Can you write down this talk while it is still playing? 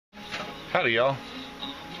Howdy, y'all.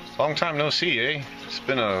 Long time no see, eh? It's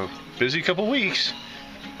been a busy couple weeks,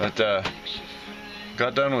 but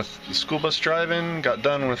got done with the school bus driving, got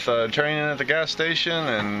done with training at the gas station,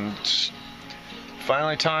 and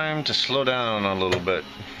finally time to slow down a little bit.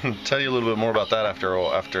 Tell you a little bit more about that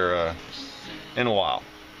in a while.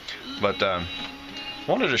 But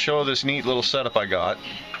wanted to show this neat little setup I got.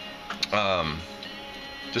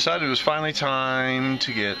 Decided it was finally time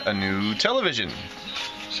to get a new television.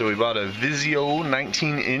 So we bought a Vizio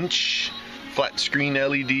 19-inch flat screen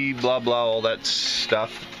LED, blah blah, all that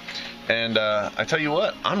stuff. And I tell you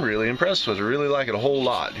what, I'm really impressed with it. I really like it a whole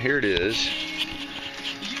lot. Here it is.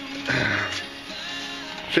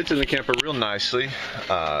 Fits in the camper real nicely.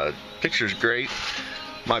 Picture's great.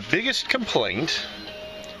 My biggest complaint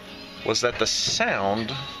was that the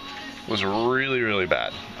sound was really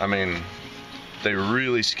bad. I mean, they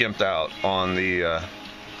really skimped out on the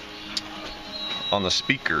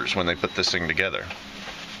speakers when they put this thing together.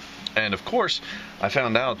 And of course, I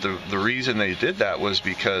found out the reason they did that was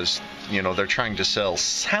because, you know, they're trying to sell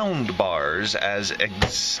sound bars as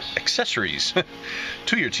accessories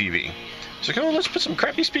to your TV. So, oh, let's put some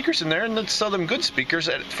crappy speakers in there and let's sell them good speakers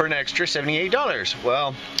for an extra $78.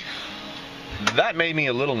 Well, that made me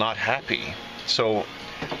a little not happy. So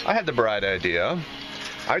I had the bright idea.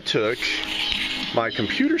 I took my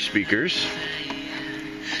computer speakers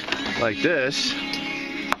like this,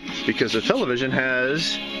 because the television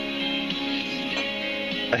has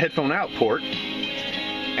a headphone out port,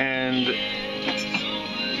 and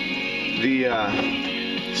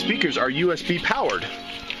the speakers are USB powered,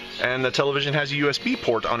 and the television has a USB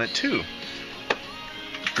port on it too.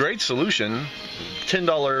 Great solution.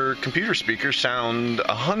 $10 computer speakers sound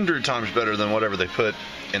 100 times better than whatever they put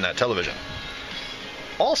in that television.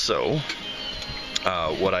 Also,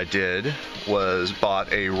 what I did was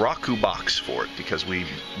bought a Roku box for it, because we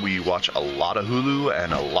watch a lot of Hulu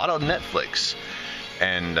and a lot of Netflix,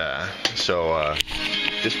 and so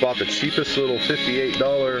just bought the cheapest little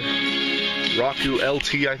 $58 Roku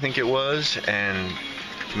LT, I think it was, and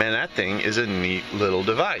man, that thing is a neat little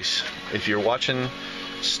device. If you're watching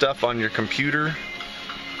stuff on your computer,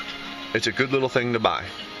 it's a good little thing to buy.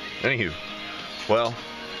 Anywho, well,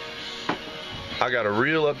 I got a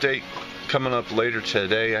real update coming up later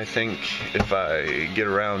today, I think, if I get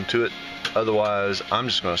around to it. Otherwise, I'm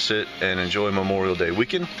just going to sit and enjoy Memorial Day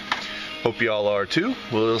weekend. Hope y'all are too.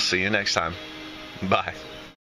 We'll see you next time. Bye.